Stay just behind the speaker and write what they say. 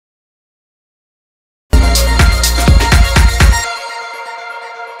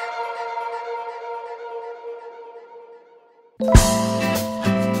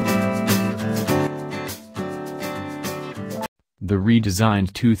The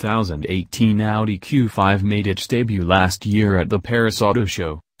redesigned 2018 Audi Q5 made its debut last year at the Paris Auto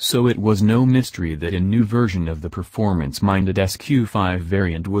Show, so it was no mystery that a new version of the performance-minded sq5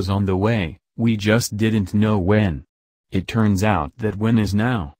 variant was on the way. We just didn't know when. It turns out that when is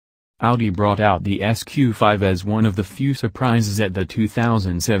now. Audi brought out the sq5 as one of the few surprises at the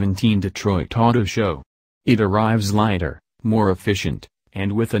 2017 Detroit Auto Show. It arrives lighter, more efficient,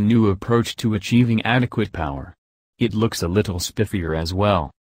 and with a new approach to achieving adequate power. It looks a little spiffier as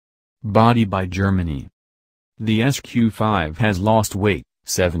well. Body by Germany. The sq5 has lost weight,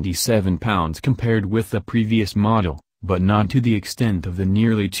 77 pounds compared with the previous model, but not to the extent of the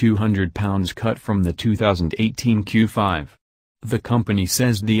nearly 200 pounds cut from the 2018 Q5. The company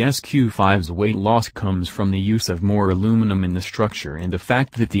says the sq5's weight loss comes from the use of more aluminum in the structure and the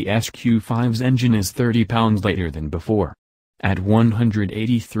fact that the sq5's engine is 30 pounds lighter than before. At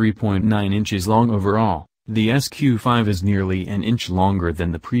 183.9 inches long overall, the sq5 is nearly an inch longer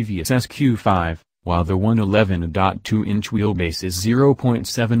than the previous sq5, while the 111.2-inch wheelbase is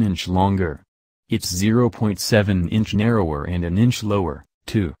 0.7 inch longer. It's 0.7 inch narrower and an inch lower,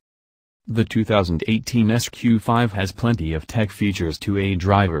 too. The 2018 sq5 has plenty of tech features to aid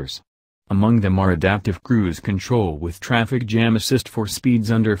drivers. Among them are adaptive cruise control with traffic jam assist for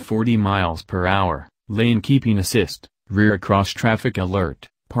speeds under 40 miles per hour, lane keeping assist, rear cross-traffic alert,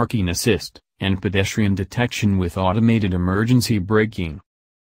 parking assist, and pedestrian detection with automated emergency braking.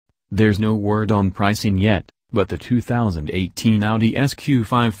 There's no word on pricing yet, but the 2018 Audi Q5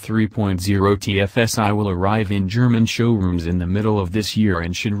 3.0 TFSI will arrive in German showrooms in the middle of this year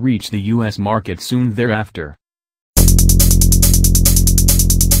and should reach the US market soon thereafter.